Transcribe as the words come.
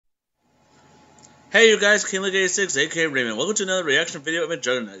Hey you guys, KingLuke86, aka Raymond. Welcome to another reaction video of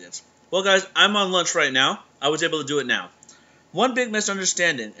Mcjuggernuggets. Well guys, I'm on lunch right now. I was able to do it now. One big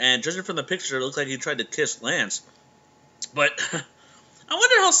misunderstanding, and judging from the picture, it looked like he tried to kiss Lance. But, I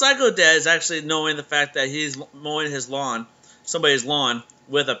wonder how Psycho Dad is actually knowing the fact that he's mowing his lawn, somebody's lawn,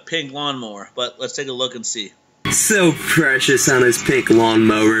 with a pink lawnmower. But let's take a look and see. So precious on his pink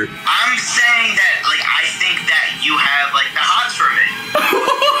lawnmower. I'm saying that, I think that you have, the hots for me.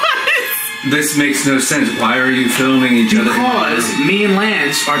 This makes no sense. Why are you filming each other? Because me and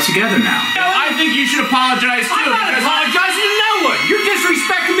Lance are together now. I think you should apologize too. I'm not apologizing to no one. You're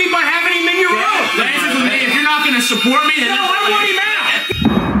disrespecting me by having him in your room. Lance is with me. If you're not going to support me, then no, I want him out.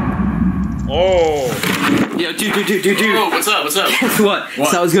 Oh. Yo, dude. Oh, what's up? Guess what?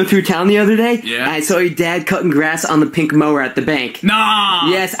 So I was going through town the other day, yeah, and I saw your dad cutting grass on the pink mower at the bank. Nah.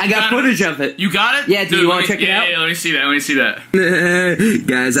 Yes, I got footage of it. You got it? Yeah, do you want to check it out? Yeah, let me see that.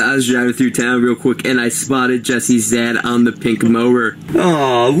 Guys, I was driving through town real quick, and I spotted Jesse's dad on the pink mower.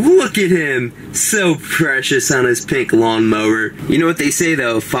 Oh, look at him. So precious on his pink lawnmower. You know what they say,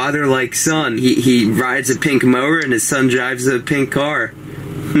 though? Father like son. He rides a pink mower, and his son drives a pink car.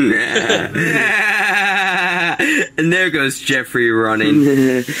 And there goes Jeffrey running.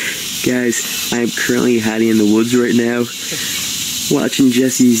 Guys, I am currently hiding in the woods right now, watching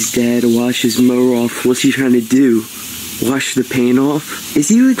Jesse's dad wash his mower off. What's he trying to do? Wash the paint off? Is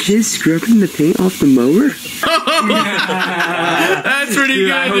he legit scrubbing the paint off the mower? That's pretty Dude,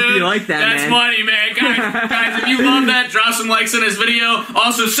 good, I hope dude. you like that, That's man. funny, man. Guys, if you love that, drop some likes on this video.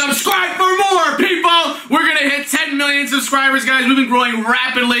 Also, subscribe for more, people. We're going to hit 10 million subscribers, guys. We've been growing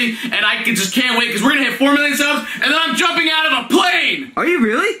rapidly, and I just can't wait, because we're going to hit 4 million subs, and then I'm jumping out of a plane. Are you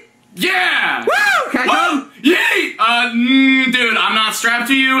really? Yeah! Woo! Can I go? Yay! Dude, I'm not strapped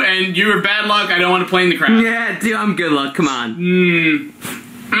to you, and you're bad luck. I don't want to play in the crowd. Yeah, dude, I'm good luck. Come on.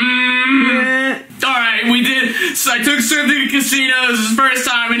 Alright, we did. So I took Surf to the casino. This is his first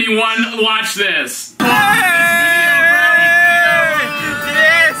time, and he won. Watch this. Yes!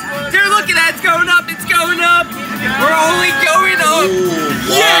 Dude, look at that. It's going up. It's going up. We're only going up.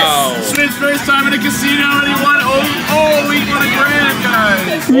 Wow. Yes! It's his first time in a casino, and he won. He won $1,000,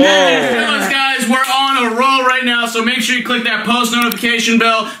 guys. Whoa. Guys, we're on a roll right now, so make sure you click that post notification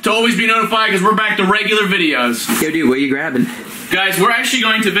bell to always be notified, because we're back to regular videos. Yo, dude, what are you grabbing? Guys, we're actually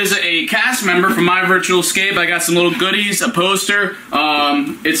going to visit a cast member from My Virtual Escape. I got some little goodies, a poster.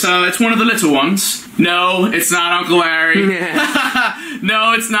 It's one of the little ones. No, it's not Uncle Larry. Yeah.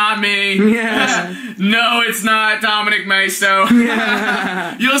 No, it's not me. Yeah. No, it's not Dominic Maisto.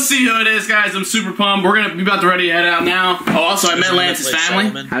 Yeah. You'll see who it is, guys. I'm super pumped. We're gonna be about to ready to head out now. Oh, also, I met Lance's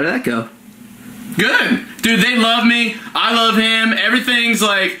family. How did that go? Good. Dude, they love me. I love him. Everything's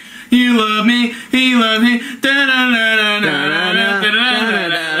like, you love me, he loves me,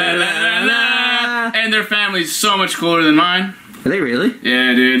 and their family's so much cooler than mine. Are they really?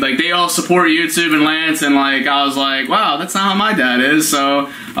 Yeah, dude. Like, they all support YouTube and Lance, and I was like, wow, that's not how my dad is. So,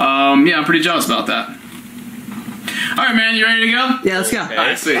 yeah, I'm pretty jealous about that. All right, man, you ready to go? Yeah, let's go. Okay.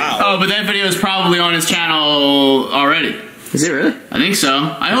 I see. Wow. Oh, but that video is probably on his channel already. Is it really? I think so.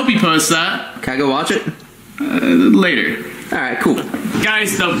 I hope he posts that. Can I go watch it? Later. Alright, cool.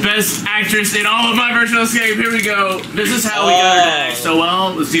 Guys, the best actress in all of My Virtual Escape. Here we go. This is how we got her today. So,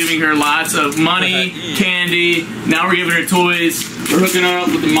 was giving her lots of money, candy. Now we're giving her toys. We're hooking her up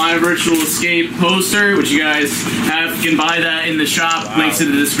with the My Virtual Escape poster, which you guys can buy that in the shop. Wow. Links in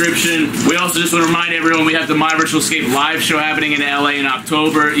the description. We also just want to remind everyone we have the My Virtual Escape live show happening in LA in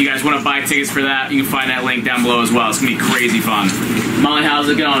October. You guys want to buy tickets for that? You can find that link down below as well. It's going to be crazy fun. Molly, how's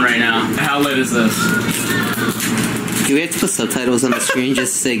it going right now? How lit is this? Do we have to put subtitles on the screen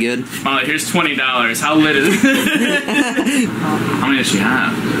just to say good? Molly, here's $20. How lit is it? How many does she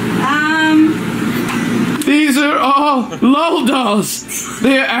have? These are all LOL dolls.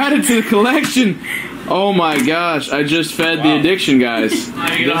 They are added to the collection. Oh my gosh, I just fed the addiction, guys.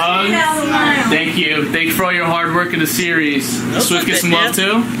 I get a hug. Thank you. Thank you for all your hard work in the series. Swift, get some love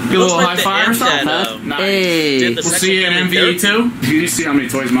too. Get a little high five or something. Nice. Hey. We'll see you in MVE too. Do you see how many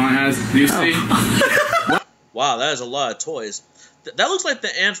toys Molly has? Do you see? Wow, that is a lot of toys. That looks like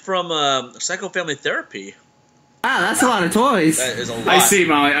the aunt from Psycho Family Therapy. Wow, that's a lot of toys. That is a lot. I see,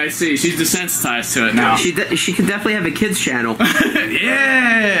 Molly. I see. She's desensitized to it now. She could definitely have a kids channel.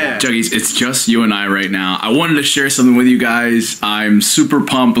 Yeah! Juggies, it's just you and I right now. I wanted to share something with you guys. I'm super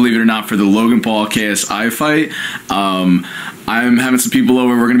pumped, believe it or not, for the Logan Paul KSI fight. I'm having some people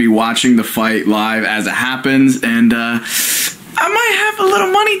over. We're going to be watching the fight live as it happens, and I might have a little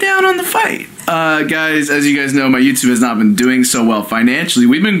money down on the fight. Guys, as you guys know, my YouTube has not been doing so well financially.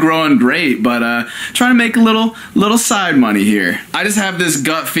 We've been growing great, but trying to make a little side money here. I just have this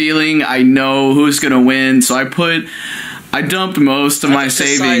gut feeling. I know who's gonna win, so I dumped most of my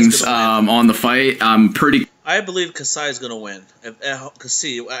savings on the fight. I believe Kasai's gonna win.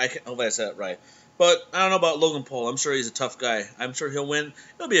 Kasai, I hope I said it right. But I don't know about Logan Paul. I'm sure he's a tough guy. I'm sure he'll win.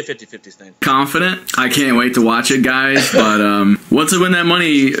 It'll be a 50-50 thing. Confident. I can't wait to watch it, guys. But once I win that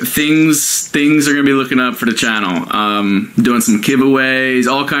money, things are gonna be looking up for the channel. Doing some giveaways,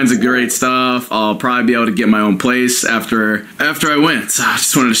 all kinds of great stuff. I'll probably be able to get my own place after I win. So I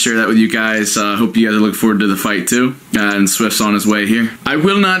just wanted to share that with you guys. Hope you guys are looking forward to the fight too. And Swift's on his way here. I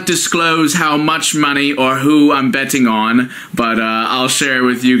will not disclose how much money or who I'm betting on, but I'll share it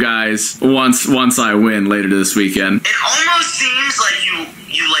with you guys once I win later this weekend. It almost seems like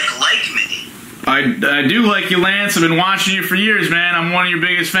you like me. I do like you, Lance. I've been watching you for years, man. I'm one of your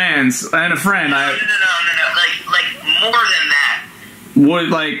biggest fans and a friend. No. Like more than that. What?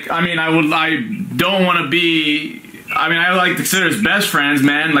 Like, I mean, I don't want to be. I mean, I like to consider us best friends,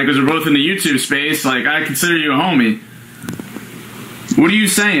 man. Like, because we're both in the YouTube space. Like, I consider you a homie. What are you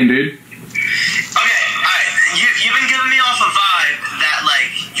saying, dude? Okay, alright. You've been giving me off a vibe that,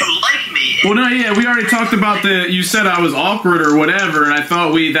 like, you like me. Well, no, yeah, we already talked about you said I was awkward or whatever, and I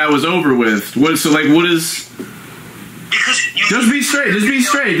thought that was over with. What is... Because you... Just be straight,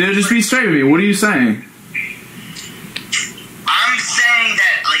 dude. Just be straight with me. What are you saying? I'm saying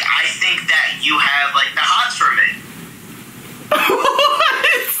that, like, I think that you have, like, the hots for me. What?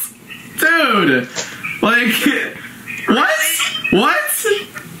 Dude! Like... What? What?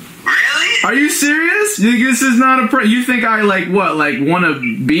 Really? Are you serious? You think this is not a you think I, like, what, like, want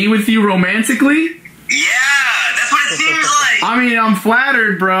to be with you romantically? Yeah, that's what it seems like. I mean, I'm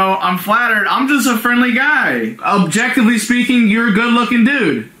flattered, bro. I'm flattered. I'm just a friendly guy. Objectively speaking, you're a good-looking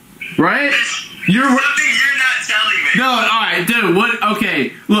dude. Right? You're... Something you're not telling me. No, alright, dude, what,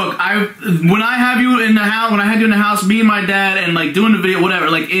 okay, look, when I have you in the house, when I had you in the house, me and my dad, and, like, doing the video, whatever,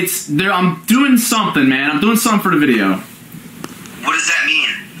 like, I'm doing something, man. I'm doing something for the video. What does that mean?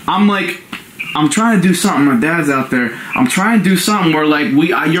 I'm trying to do something. My dad's out there. I'm trying to do something where, like,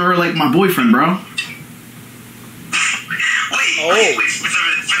 you're, like, my boyfriend, bro. Wait, for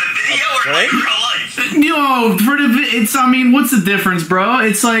the video or like real life? Yo, I mean, what's the difference, bro?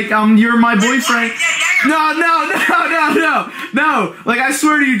 It's like, you're my boyfriend. No. Like, I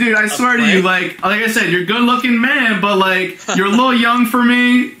swear to you, dude. I swear to you, like I said, you're a good-looking man, but, like, you're a little young for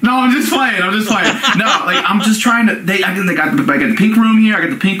me. No, I'm just playing. No, like, I'm just trying to. I got the pink room here. I got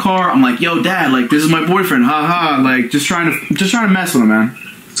the pink car. I'm like, yo, Dad, like, this is my boyfriend. Ha ha. Like, just trying to mess with him, man.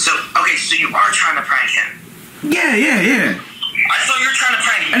 So you are trying to prank him? Yeah. I thought you were trying to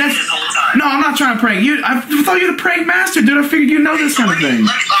prank me this whole time. No, I'm not trying to prank you. I thought you were the prank master, dude. I figured you know this kind of thing.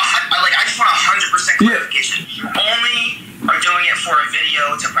 I just want 100% clarification. You only are doing it for a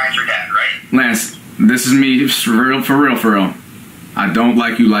video to prank your dad, right? Lance, this is me for real. I don't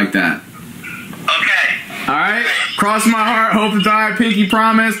like you like that. Okay. Alright? Cross my heart, hope to die, pinky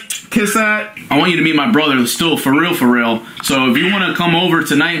promise, kiss that. I want you to meet my brother still, for real. So if you want to come over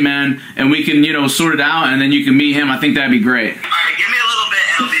tonight, man, and we can, sort it out, and then you can meet him, I think that'd be great. Alright, give me a little bit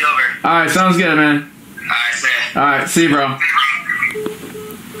and it'll be over. Alright, sounds good, man. Alright, see ya. Alright, see you, bro.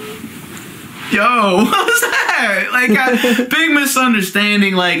 Yo, what was that? Like, big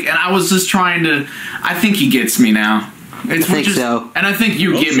misunderstanding, like, and I was just trying to, I think he gets me now. I think so. And I think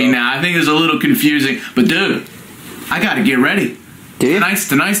you get me now. I think it's a little confusing. But, dude, I got to get ready. Dude?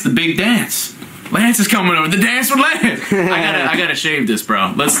 Tonight's the big dance. Lance is coming over. The dance with Lance. I gotta shave this,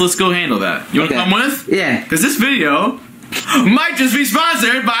 bro. Let's go handle that. You want to come with? Yeah. Because this video might just be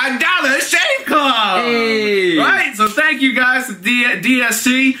sponsored by Dollar Shave Club. Hey. Right? So thank you guys to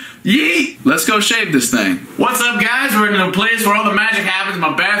DSC. Yeet! Let's go shave this thing. What's up, guys? We're in a place where all the magic happens.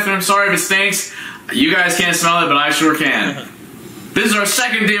 My bathroom. Sorry if it stinks. You guys can't smell it, but I sure can. This is our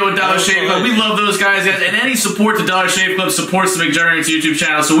second deal with Dollar Shave Club. We love those guys, and any support to Dollar Shave Club supports the Mcjuggernuggets YouTube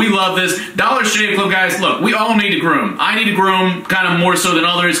channel, so we love this. Dollar Shave Club, guys, look, we all need to groom. I need to groom kind of more so than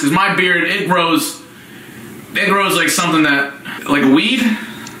others, because my beard, it grows like something that, like a weed?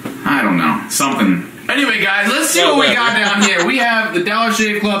 I don't know, something. Anyway, guys, let's see what we got down here. We have the Dollar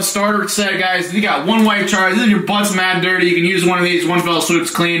Shave Club starter set, guys. You got one white charge. This is your butt's mad dirty. You can use one of these. One fell swoop,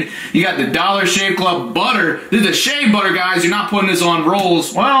 it's clean. You got the Dollar Shave Club butter. This is the shave butter, guys. You're not putting this on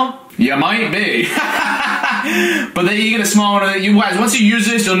rolls. Well, you might be. But then you get a small one of that. You guys, once you use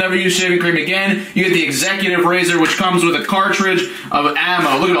this, you'll never use shaving cream again. You get the executive razor, which comes with a cartridge of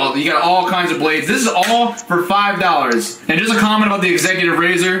ammo. Look at all. You got all kinds of blades. This is all for $5. And just a comment about the executive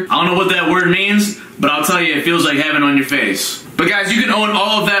razor. I don't know what that word means, but I'll tell you, it feels like heaven on your face. But guys, you can own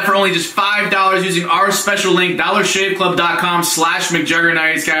all of that for only just $5 using our special link,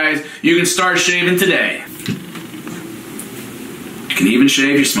 dollarshaveclub.com/Mcjuggernuggets, guys. You can start shaving today. You can even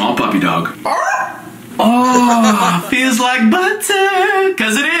shave your small puppy dog. Oh, feels like butter.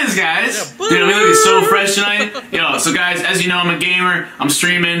 Because it is, guys. Dude, I'm looking so fresh tonight. Yo, so guys, as you know, I'm a gamer. I'm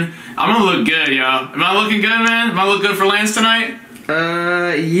streaming. I'm gonna look good, yo. Am I looking good, man? Am I look good for Lance tonight?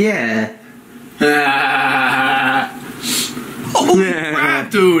 Yeah. Oh, crap,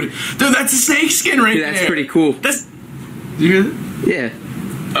 dude. Dude, that's a snake skin right there. That's pretty cool. That's... You hear that? Yeah.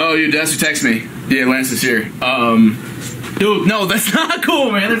 Oh, dude, that's who texted me. Yeah, Lance is here. Dude, no, that's not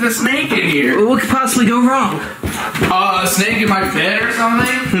cool, man. There's a snake in here. What could possibly go wrong? A snake in my bed or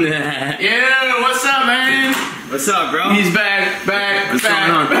something? Yeah, what's up, man? What's up, bro? He's back What's going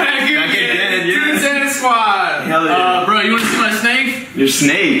on? back again. Yeah. 210 squad. Hell yeah. Bro, you want to see my snake? Your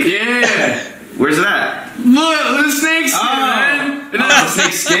snake? Yeah. Where's it at? Look, the snake skin, man. Oh,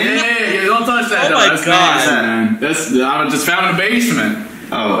 snake skin? Yeah, don't touch that. Oh my That's God. nasty, man. I just found in the basement.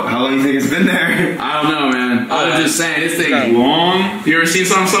 Oh, how long do you think it's been there? I don't know, man. I was just saying, this thing is long. You ever seen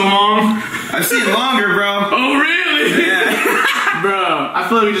something so long? I've seen longer, bro. Oh, really? Yeah. Bro, I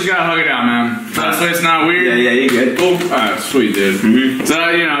feel like we just gotta hug it out, man. That way it's not weird. Yeah, you good. Cool. Alright, sweet, dude. So,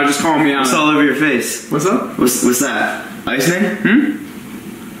 you know, just call me out. It's all over your face. What's up? What's that? Icing?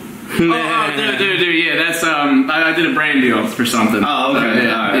 Oh, dude, yeah, that's, I did a brand deal for something. Oh, okay.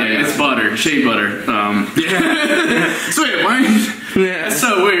 Yeah, it's butter, shea butter. Yeah. Sweet, why? Yeah. That's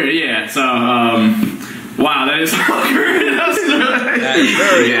so weird, yeah, so, wow, that is awkward. That is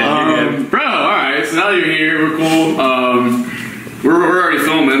very good. Bro, alright, so now you're here, we're cool. We're already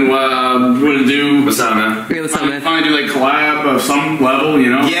filming. What we're gonna do? What's up, man? Okay, what's up, man? Finally do like collab of some level, you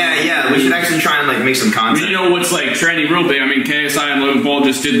know? Yeah, we should actually try and like make some I content. mean, you know what's like trendy real big? I mean, KSI and Logan Paul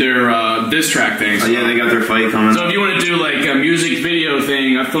just did their diss track things. Oh yeah, they got their fight coming. So if you want to do like a music video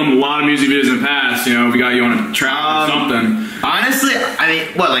thing, I've filmed a lot of music videos in the past. You know, if we got you on a track or something. Honestly, I mean,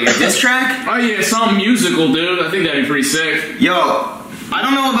 what, like a diss track? Oh yeah, something musical, dude. I think that'd be pretty sick. Yo, I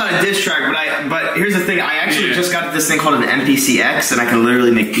don't know about a diss track, but here's the thing. I actually just got this thing called an MPCX, and I can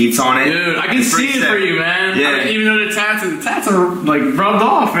literally make beats on it. Dude, I can see it for you, man. Yeah. I didn't even know the tats are like rubbed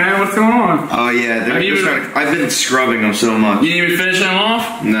off, man. What's going on? Oh yeah, I've been scrubbing them so much. You didn't even finish them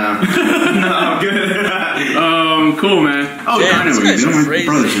off? No. No, I'm good. Cool, man. Oh, Damn, I know this what guy's you're doing. crazy.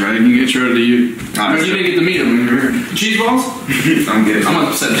 My brother's right. You get your to you. You sure. didn't get to meet him when you were here. Cheese balls? I'm good. I'm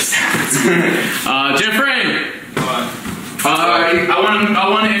upset this. Jeffrey! What? I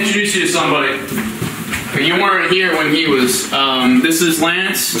want to introduce you to somebody. You weren't here when he was. This is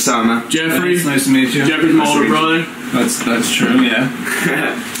Lance. What's up, man? Jeffrey. It's nice to meet you. Jeffrey's my older brother. That's true, yeah.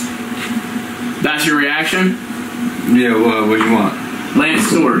 That's your reaction? Yeah, what do you want? Lance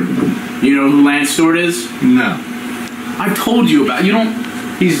Stewart. You know who Lance Stewart is? No. I've told you about. You don't.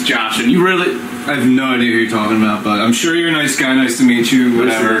 He's joshing. You really. I have no idea who you're talking about, but I'm sure you're a nice guy. Nice to meet you,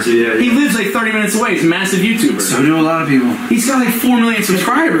 whatever. He lives like 30 minutes away. He's a massive YouTuber. So do a lot of people. He's got like 4 million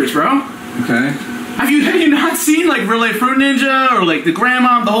subscribers, bro. Okay. Have you not seen like Real Life Fruit Ninja or like the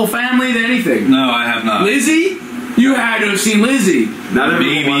grandma, the whole family, anything? No, I have not. Lizzie? You had to have seen Lizzie.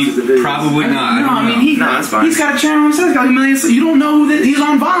 Maybe, probably not. No, I mean that's fine. he's got a channel himself. He's got like millions. So you don't know who that he's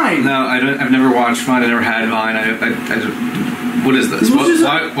on Vine. No, I've never watched Vine. I never had Vine. What is this?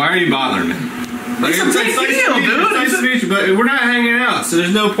 Why are you bothering me? It's a big deal, dude. It's nice to meet you, but we're not hanging out, so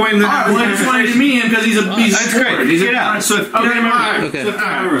there's no point in that. Well, I just wanted to meet him because he's a That's great. He's Get out. Swift. Okay, Get in my room. Okay. Swift,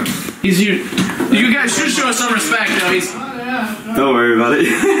 out of my room. He's you. You guys should show us some respect, though. He's Don't worry about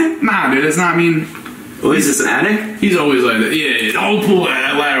it. nah, dude. It's not mean. Well, is this an attic? He's always like that. Yeah. Don't pull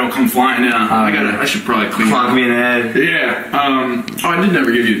that ladder. Will come flying down. I should probably clean. Clock me in the head. Yeah. Oh, I did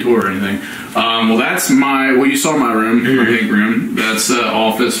never give you a tour or anything. Well, that's my. Well, you saw my room, my big room. That's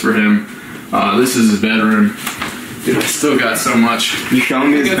office for him. This is his bedroom. Dude, I still got so much. You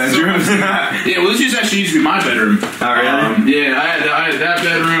showing me his bedroom? Yeah, well, this actually used to be my bedroom. Oh, really? Yeah, I had that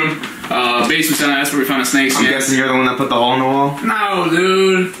bedroom. Basement center, that's where we found a snake skin. I'm guessing you're the one that put the hole in the wall? No,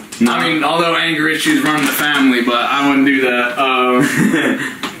 dude. No. I mean, although anger issues run in the family, but I wouldn't do that.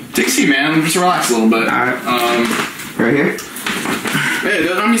 Take a seat, man. Just relax a little bit. Alright. Right here? Hey,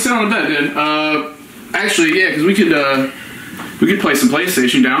 I mean, sit on the bed, dude. Actually, yeah, because we could play some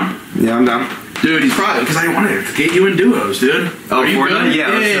PlayStation down. Yeah, I'm down. Dude, he's probably, because I wanted to get you in duos, dude. Oh, Are you Fortnite? good?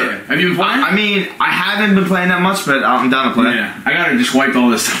 Yeah, sure. Have you been playing? I mean, I haven't been playing that much, but I'm down to play. Yeah, I gotta just wipe all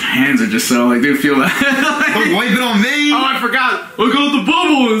this. My hands are just so, like, dude, feel that. Don't wipe it on me! Oh, I forgot. Look at the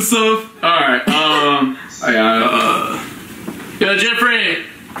bubble and stuff. Alright, Yo, Jeffrey.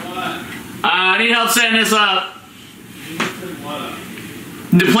 What? I need help setting this up. You need to set what up?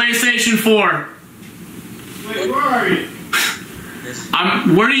 The PlayStation 4. Wait, where are you?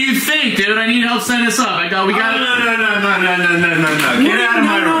 Where do you think, dude? I need help setting this up. We got. No. Get out of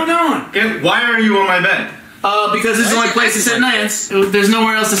my room. Why are you on my bed? Because this is the only place to sit, Lance. There's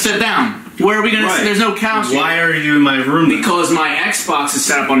nowhere else to sit down. Where are we gonna sit? There's no couch. Why are you in my room? Because my Xbox is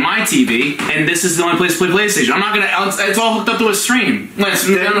set up on my TV, and this is the only place to play PlayStation. I'm not gonna. It's all hooked up to a stream. Lance,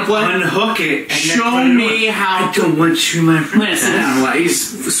 you gonna play? Unhook it. And show me how. I don't want you in my room. Lance, sit down.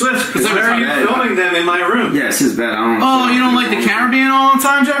 He's Swift. Why are you filming them in my room? Yeah, it's his bed. I don't know. Oh, you don't like the camera being on all the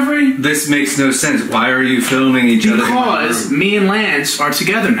time, Jeffrey? This makes no sense. Why are you filming each other? Because me and Lance are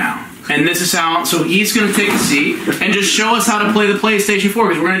together now. And this is how, so he's going to take a seat and just show us how to play the PlayStation 4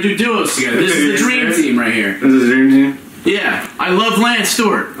 because we're going to do duos together. This is the dream team right here. This is the dream team? Yeah. I love Lance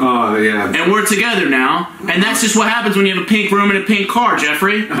Stewart. Oh, yeah. And we're together now. And that's just what happens when you have a pink room and a pink car,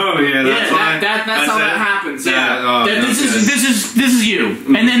 Jeffrey. Oh, yeah. That's how that happens. Yeah. This is you.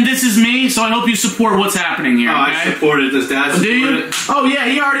 And then this is me, so I hope you support what's happening here, okay? I supported this. Dad Do you? Oh, yeah.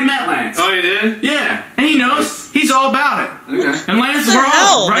 He already met Lance. Oh, you did? Yeah. And he knows. He's all about it. Okay. And Lance is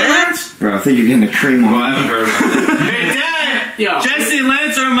right, Lance? Bro, I think you're getting the cream on. Well, I haven't heard of it. Hey, Dad! Yo. Jesse and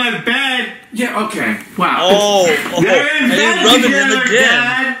Lance are on my bed. Yeah, okay. Wow. Oh, They're in and bed you're rubbing him together, again.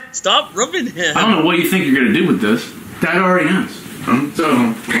 Dad. Stop rubbing him. I don't know what you think you're going to do with this. Dad already knows. So,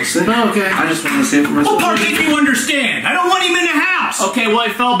 we'll see. Oh, okay. I just want to see it for myself. What part didn't you understand? I don't want him in the house. Okay, well, I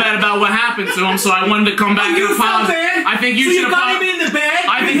felt bad about what happened to him, so I wanted to come back and apologize. I think you should got him in the bed?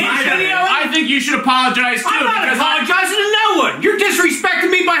 I think you should apologize too. I'm not because apologizing to no one. You're disrespecting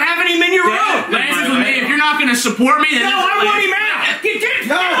me by having him in your room. Lance is with me. If you're not going to support me, then No, I want him out. Get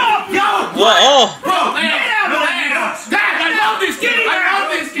Whoa, oh. Bro, Lance. Dad, I love this kid. I love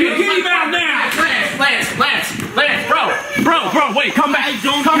this kid. Get him out now. Lance, bro, wait, come back.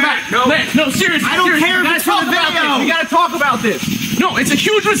 Come back. No. Lance, no, seriously. I don't care if We it's for the video. We gotta talk about this. No, it's a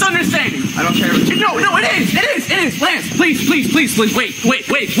huge misunderstanding. I don't care. No, it is. Lance, please, wait.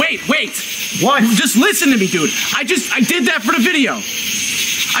 What? Just listen to me, dude. I did that for the video.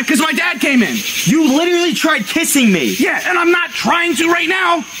 Because my dad came in. You literally tried kissing me. Yeah, and I'm not trying to right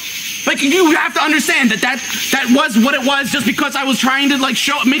now. Like, you have to understand that was what it was just because I was trying to, like,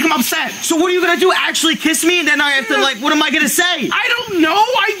 make him upset. So what are you gonna do? Actually kiss me, and then I have to, like, what am I gonna say? I don't know.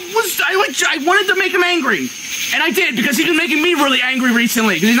 I wanted to make him angry. And I did, because he's been making me really angry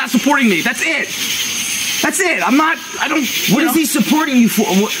recently, because he's not supporting me. That's it. What is he supporting you for?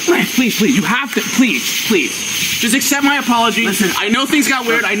 Please, you have to, please. Just accept my apology. Listen, I know things got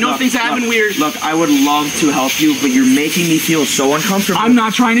weird. I know things have been weird. Look, I would love to help you, but you're making me feel so uncomfortable. I'm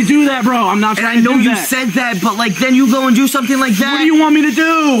not trying to do that, bro. I'm not trying to do that. And I know you said that, but, like, then you go and do something like that. What do you want me to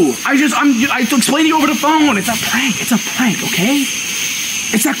do? I explained to you over the phone. It's a prank, okay?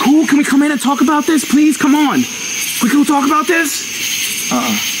 Is that cool? Can we come in and talk about this, please? Come on. We can talk about this?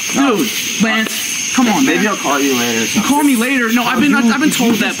 Dude, Lance. Come on, man. Maybe I'll call you later. Call me later. No, I've been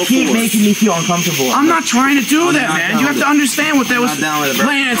told that before. Keep making me feel uncomfortable. I'm not trying to do that, man. You have to understand what that was. Not down with it, bro.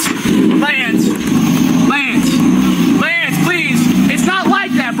 Lance, please. It's not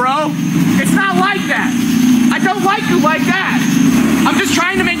like that, bro. It's not like that. I don't like you like that. I'm just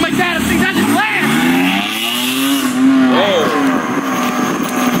trying to make my dad think that is Lance. Oh.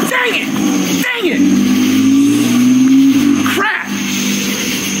 Dang it! Crap!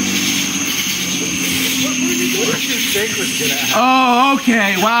 Oh,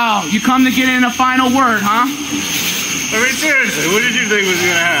 okay. Wow. You come to get in a final word, huh? I mean, seriously, what did you think was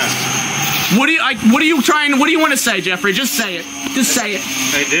gonna happen? What do you want to say, Jeffrey? Just say it.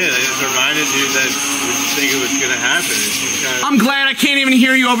 I did. I just reminded you that you think it was gonna happen. I'm glad I can't even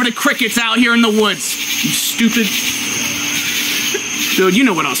hear you over the crickets out here in the woods. You stupid. Dude, you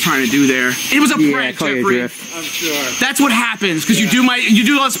know what I was trying to do there. It was a prank, Jeffrey. I'm sure. That's what happens, because you do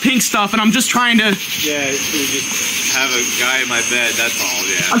all this pink stuff, and I'm just trying to... Yeah, you just have a guy in my bed, that's all,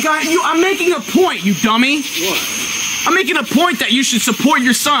 yeah. A guy, I'm making a point, you dummy. What? I'm making a point that you should support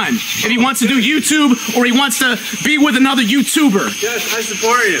your son if he wants to do YouTube or he wants to be with another YouTuber. Yes, I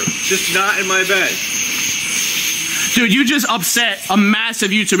support you. Just not in my bed. Dude, you just upset a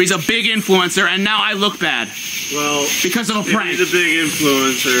massive YouTuber. He's a big influencer, and now I look bad. Well, because of a prank. If he's a big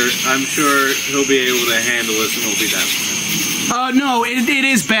influencer, I'm sure he'll be able to handle this and it'll be that. No, it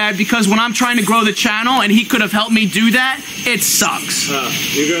is bad because when I'm trying to grow the channel and he could have helped me do that, it sucks.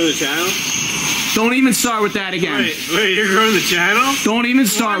 You're growing the channel? Don't even start with that again. Wait, you're growing the channel? Don't even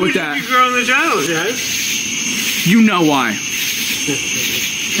start with that. Why would you be growing the channel, Jess? You know why.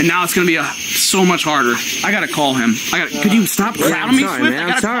 And now it's gonna be so much harder. I gotta call him. Could you stop clowning me, Swift? Man,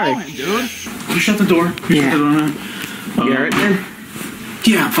 I gotta call him, dude. Can you shut the door? Yeah. Shut the door now. You alright, man?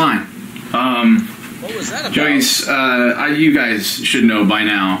 Yeah, I'm fine. What was that about? Joyce, you guys should know by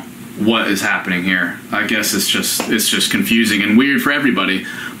now what is happening here. I guess it's just confusing and weird for everybody.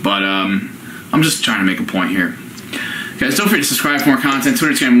 But I'm just trying to make a point here. Guys, don't forget to subscribe for more content.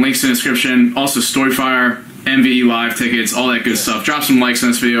 Twitter, Instagram, links in the description. Also, Storyfire, MVE live tickets, all that good stuff. Drop some likes on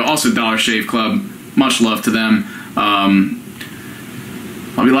this video. Also, Dollar Shave Club. Much love to them.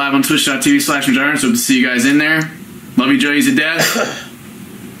 I'll be live on twitch.tv/Mcjuggernuggets. Hope to see you guys in there. Love you, Joey's to death.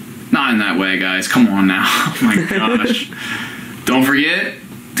 Not in that way, guys. Come on now. Oh my gosh. Don't forget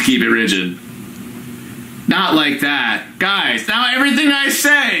to keep it rigid. Not like that. Guys, now everything I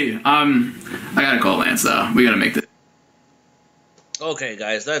say. I gotta call Lance, though. We gotta make this. Okay,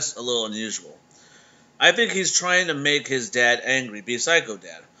 guys, that's a little unusual. I think he's trying to make his dad angry, be Psycho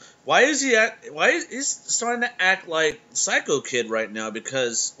Dad. Why is he's starting to act like Psycho Kid right now?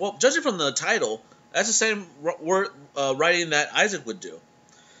 Because, well, judging from the title, that's the same writing that Isaac would do.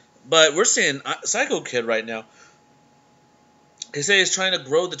 But we're seeing Psycho Kid right now. He says he's trying to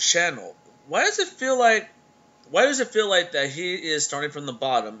grow the channel. Why does it feel like that he is starting from the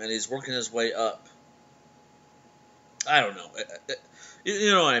bottom and he's working his way up? I don't know.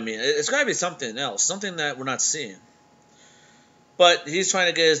 You know what I mean? It's got to be something else, something that we're not seeing. But he's trying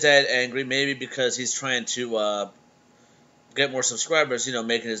to get his dad angry, maybe because he's trying to get more subscribers, you know,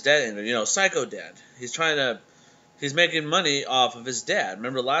 making his dad angry. You know, Psycho Dad. He's making money off of his dad.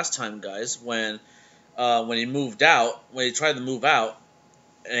 Remember last time, guys, when he moved out, when he tried to move out,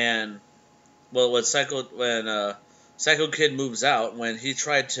 and well, when Psycho Kid moves out, when he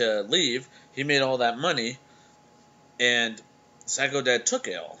tried to leave, he made all that money, and Psycho Dad took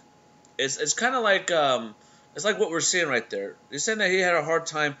it all. It's kind of like it's like what we're seeing right there. He's saying that he had a hard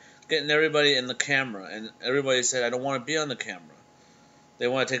time getting everybody in the camera, and everybody said, "I don't want to be on the camera." They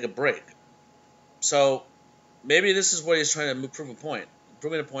want to take a break. So maybe this is what he's trying to prove a point.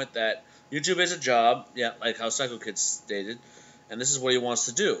 Proving a point that YouTube is a job, yeah, like how Psycho Kid stated, and this is what he wants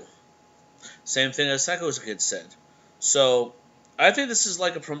to do. Same thing as Psycho Kid said. So I think this is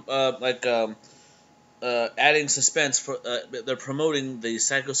like adding suspense for they're promoting the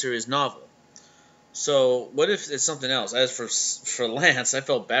Psycho series novel. So what if it's something else? As for Lance, I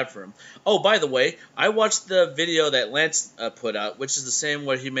felt bad for him. Oh, by the way, I watched the video that Lance put out, which is the same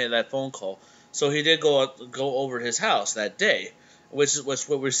where he made that phone call. So he did go over his house that day, which is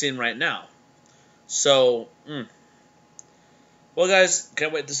what we're seeing right now. So, well, guys,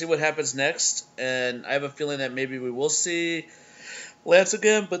 can't wait to see what happens next. And I have a feeling that maybe we will see Lance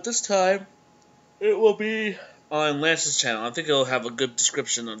again, but this time it will be on Lance's channel. I think it'll have a good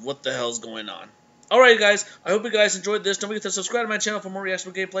description of what the hell's going on. Alright, guys, I hope you guys enjoyed this. Don't forget to subscribe to my channel for more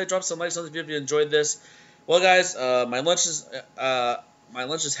reaction gameplay. Drop some likes on this video if you enjoyed this. Well, guys, my lunch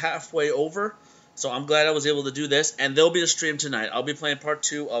is halfway over, so I'm glad I was able to do this. And there'll be a stream tonight. I'll be playing part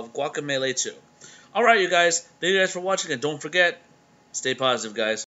 2 of Guacamelee 2. Alright, you guys, thank you guys for watching, and don't forget, stay positive, guys.